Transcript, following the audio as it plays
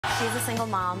She's a single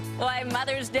mom. Why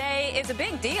Mother's Day is a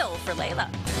big deal for Leyla.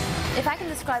 If I can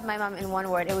describe my mom in one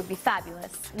word, it would be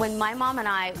fabulous. When my mom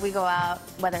and we go out,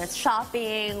 whether it's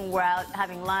shopping, we're out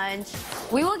having lunch,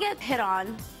 we will get hit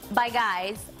on by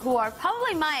guys who are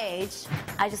probably my age.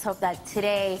 I just hope that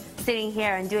today, sitting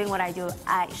here and doing what I do,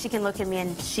 she can look at me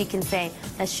and she can say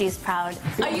that she's proud.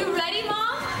 Are you ready,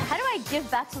 Mom? How do I give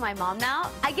back to my mom now?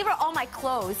 I give her all my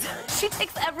clothes. She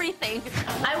takes everything.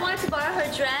 I wanted to borrow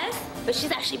her dress, but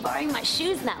she's actually borrowing my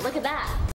shoes now. Look at that.